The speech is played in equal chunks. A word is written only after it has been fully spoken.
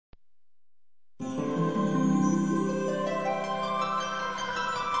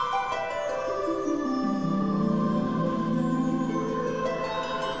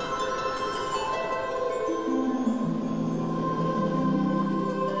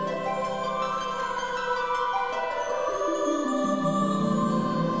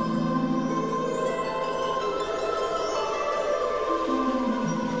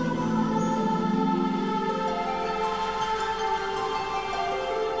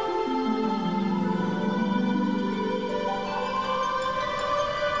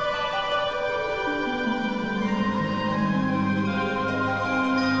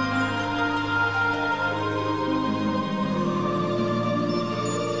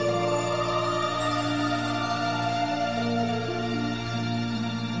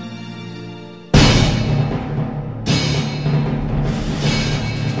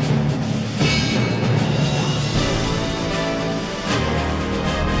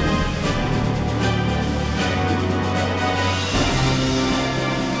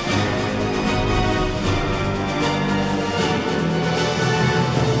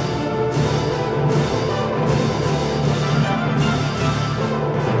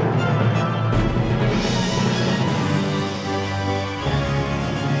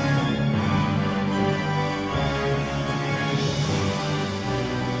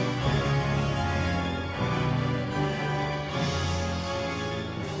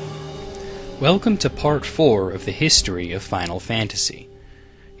Welcome to Part 4 of the history of Final Fantasy.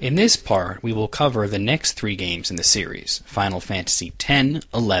 In this part, we will cover the next 3 games in the series, Final Fantasy X,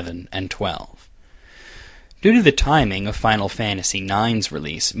 11, and 12. Due to the timing of Final Fantasy IX's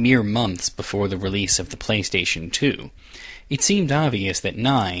release mere months before the release of the PlayStation 2, it seemed obvious that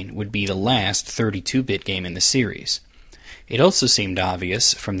 9 would be the last 32-bit game in the series. It also seemed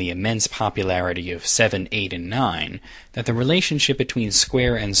obvious, from the immense popularity of 7, 8, and 9, that the relationship between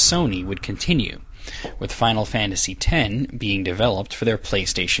Square and Sony would continue, with Final Fantasy X being developed for their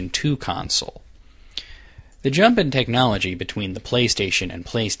PlayStation 2 console. The jump in technology between the PlayStation and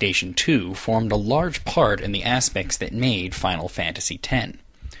PlayStation 2 formed a large part in the aspects that made Final Fantasy X.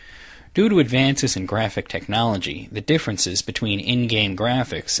 Due to advances in graphic technology, the differences between in-game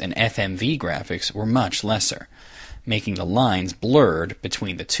graphics and FMV graphics were much lesser, making the lines blurred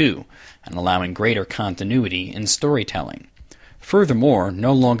between the two, and allowing greater continuity in storytelling. Furthermore,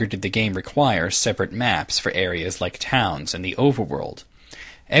 no longer did the game require separate maps for areas like towns and the overworld.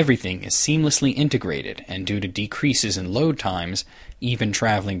 Everything is seamlessly integrated, and due to decreases in load times, even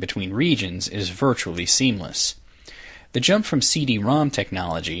traveling between regions is virtually seamless. The jump from CD-ROM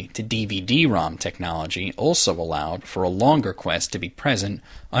technology to DVD-ROM technology also allowed for a longer quest to be present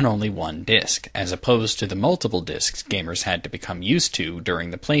on only one disc, as opposed to the multiple discs gamers had to become used to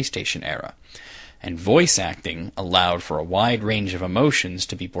during the PlayStation era. And voice acting allowed for a wide range of emotions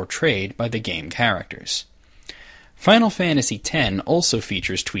to be portrayed by the game characters. Final Fantasy X also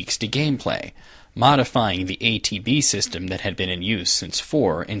features tweaks to gameplay, modifying the ATB system that had been in use since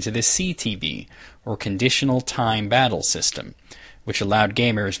 4 into the CTB, or Conditional Time Battle system, which allowed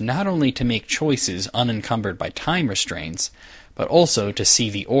gamers not only to make choices unencumbered by time restraints, but also to see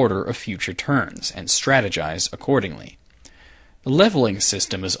the order of future turns and strategize accordingly. The leveling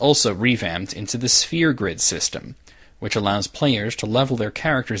system is also revamped into the Sphere Grid system, which allows players to level their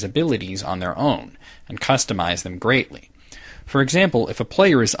characters' abilities on their own and customize them greatly. For example, if a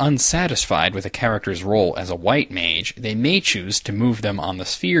player is unsatisfied with a character's role as a white mage, they may choose to move them on the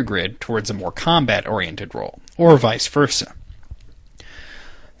sphere grid towards a more combat-oriented role, or vice versa.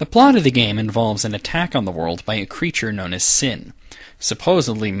 The plot of the game involves an attack on the world by a creature known as Sin,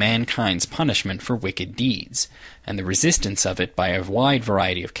 supposedly mankind's punishment for wicked deeds, and the resistance of it by a wide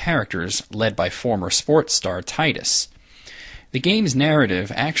variety of characters led by former sports star Tidus. The game's narrative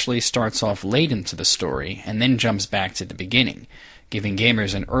actually starts off late into the story and then jumps back to the beginning, giving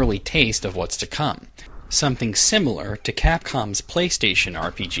gamers an early taste of what's to come, something similar to Capcom's PlayStation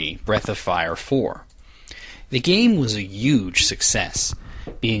RPG Breath of Fire 4. The game was a huge success,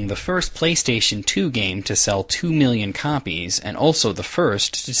 being the first PlayStation 2 game to sell 2 million copies and also the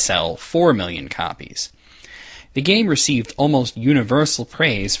first to sell 4 million copies. The game received almost universal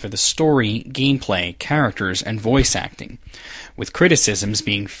praise for the story, gameplay, characters, and voice acting, with criticisms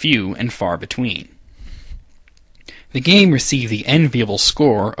being few and far between. The game received the enviable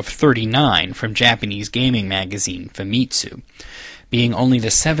score of 39 from Japanese gaming magazine Famitsu, being only the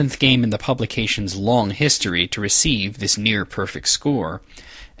 7th game in the publication's long history to receive this near-perfect score,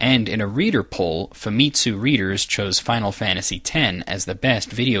 and in a reader poll, Famitsu readers chose Final Fantasy X as the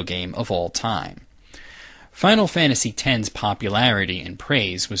best video game of all time. Final Fantasy X's popularity and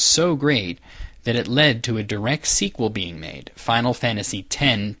praise was so great that it led to a direct sequel being made, Final Fantasy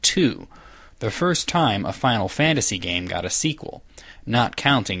X-2, the first time a Final Fantasy game got a sequel, not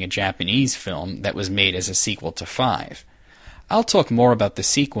counting a Japanese film that was made as a sequel to 5. I'll talk more about the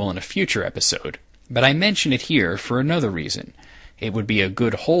sequel in a future episode, but I mention it here for another reason. It would be a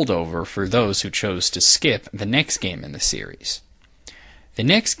good holdover for those who chose to skip the next game in the series. The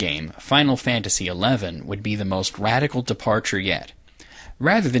next game, Final Fantasy XI, would be the most radical departure yet.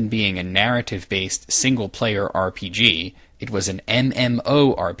 Rather than being a narrative-based single-player RPG, it was an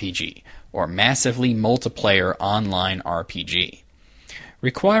MMORPG, or Massively Multiplayer Online RPG.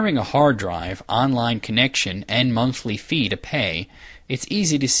 Requiring a hard drive, online connection, and monthly fee to pay, it's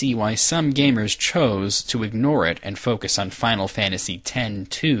easy to see why some gamers chose to ignore it and focus on Final Fantasy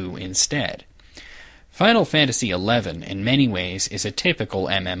X-2 instead. Final Fantasy XI, in many ways, is a typical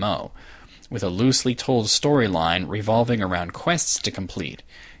MMO, with a loosely told storyline revolving around quests to complete,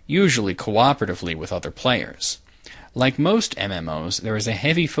 usually cooperatively with other players. Like most MMOs, there is a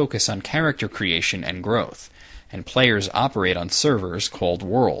heavy focus on character creation and growth, and players operate on servers called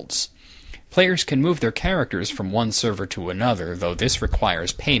worlds. Players can move their characters from one server to another, though this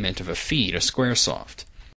requires payment of a fee to Squaresoft.